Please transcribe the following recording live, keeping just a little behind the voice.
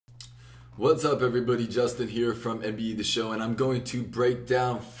What's up, everybody? Justin here from NBA The Show, and I'm going to break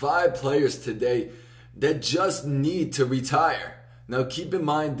down 5 players today that just need to retire. Now, keep in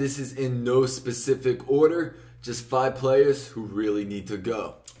mind, this is in no specific order, just 5 players who really need to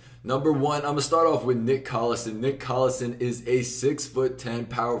go. Number 1, I'm going to start off with Nick Collison. Nick Collison is a 6'10"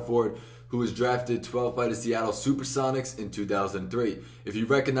 power forward who was drafted 12th by the Seattle Supersonics in 2003. If you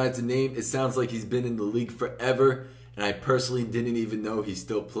recognize the name, it sounds like he's been in the league forever, and I personally didn't even know he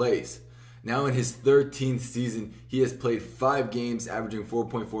still plays. Now in his 13th season, he has played 5 games, averaging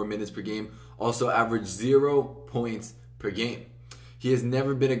 4.4 minutes per game, also averaged 0 points per game. He has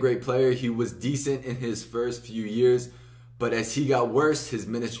never been a great player. He was decent in his first few years, but as he got worse, his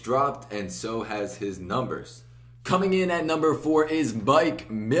minutes dropped, and so has his numbers. Coming in at number 4 is Mike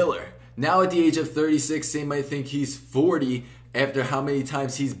Miller. Now at the age of 36, some might think he's 40 after how many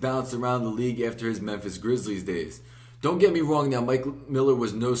times he's bounced around the league after his Memphis Grizzlies days. Don't get me wrong now, Mike Miller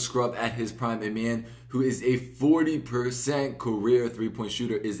was no scrub at his prime. A man who is a 40% career three-point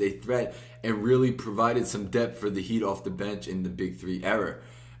shooter is a threat and really provided some depth for the Heat off the bench in the Big Three era.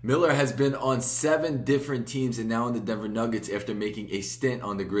 Miller has been on 7 different teams and now in the Denver Nuggets after making a stint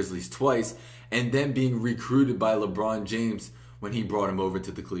on the Grizzlies twice and then being recruited by LeBron James when he brought him over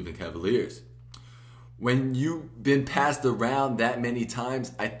to the Cleveland Cavaliers. When you've been passed around that many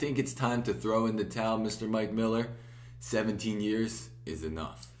times, I think it's time to throw in the towel, Mr. Mike Miller. 17 years is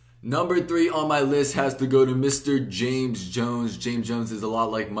enough. Number 3 on my list has to go to Mr. James Jones. James Jones is a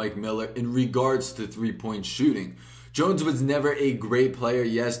lot like Mike Miller in regards to three-point shooting. Jones was never a great player.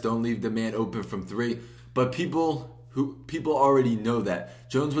 Yes, don't leave the man open from 3, but people already know that.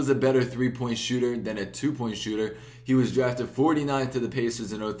 Jones was a better three-point shooter than a two-point shooter. He was drafted 49th to the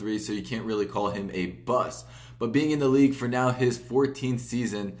Pacers in 03, so you can't really call him a bust. But being in the league for now his 14th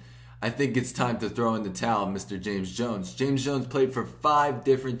season, I think it's time to throw in the towel, Mr. James Jones. James Jones played for 5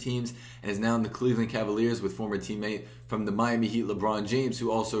 different teams and is now in the Cleveland Cavaliers with former teammate from the Miami Heat, LeBron James, who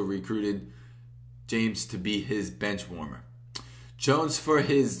also recruited James to be his bench warmer. Jones, for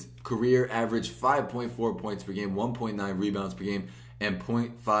his career, averaged 5.4 points per game, 1.9 rebounds per game, and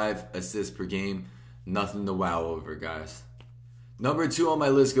 0.5 assists per game. Nothing to wow over, guys. Number 2 on my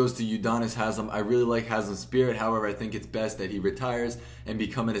list goes to Udonis Haslem. I really like Haslem's spirit. However, I think it's best that he retires and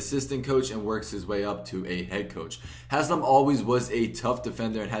become an assistant coach and works his way up to a head coach. Haslem always was a tough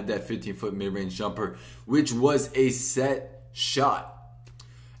defender and had that 15-foot mid-range jumper, which was a set shot.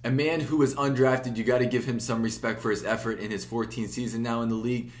 A man who was undrafted, you got to give him some respect for his effort in his 14th season now in the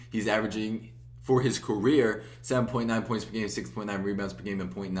league. He's averaging, for his career, 7.9 points per game, 6.9 rebounds per game,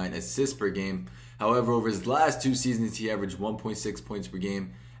 and 0.9 assists per game. However, over his last 2 seasons, he averaged 1.6 points per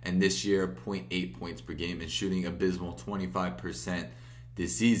game, and this year, 0.8 points per game, and shooting abysmal 25%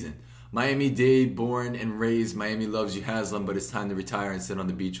 this season. Miami-Dade, born and raised, Miami loves you, Haslem, but it's time to retire and sit on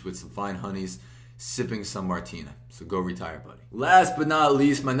the beach with some fine honeys, sipping some Martina. So go retire, buddy. Last but not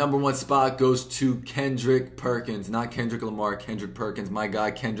least, my number 1 spot goes to Kendrick Perkins. Not Kendrick Lamar, Kendrick Perkins. My guy,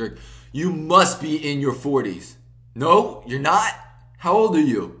 Kendrick, you must be in your 40s. No, you're not? How old are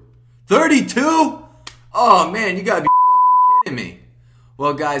you? 32? Oh man, you gotta be fucking kidding me.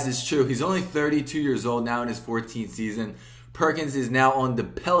 Well guys, it's true. He's only 32 years old now in his 14th season. Perkins is now on the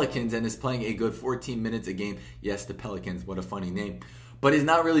Pelicans and is playing a good 14 minutes a game. Yes, the Pelicans, what a funny name. But he's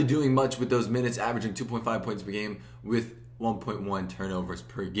not really doing much with those minutes, averaging 2.5 points per game with 1.1 turnovers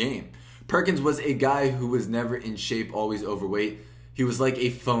per game. Perkins was a guy who was never in shape, always overweight. He was like a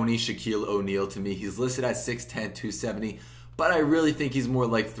phony Shaquille O'Neal to me. He's listed at 6'10", 270, but I really think he's more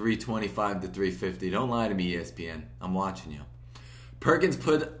like 325 to 350. Don't lie to me, ESPN. I'm watching you. Perkins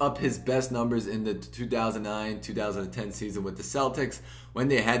put up his best numbers in the 2009-2010 season with the Celtics when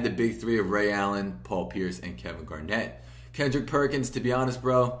they had the big 3 of Ray Allen, Paul Pierce, and Kevin Garnett. Kendrick Perkins, to be honest,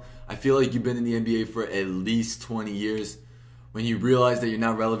 bro, I feel like you've been in the NBA for at least 20 years. When you realize that you're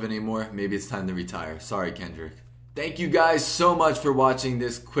not relevant anymore, maybe it's time to retire. Sorry, Kendrick. Thank you guys so much for watching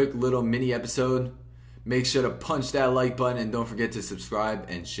this quick little mini episode. Make sure to punch that like button and don't forget to subscribe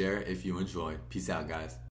and share if you enjoyed. Peace out, guys.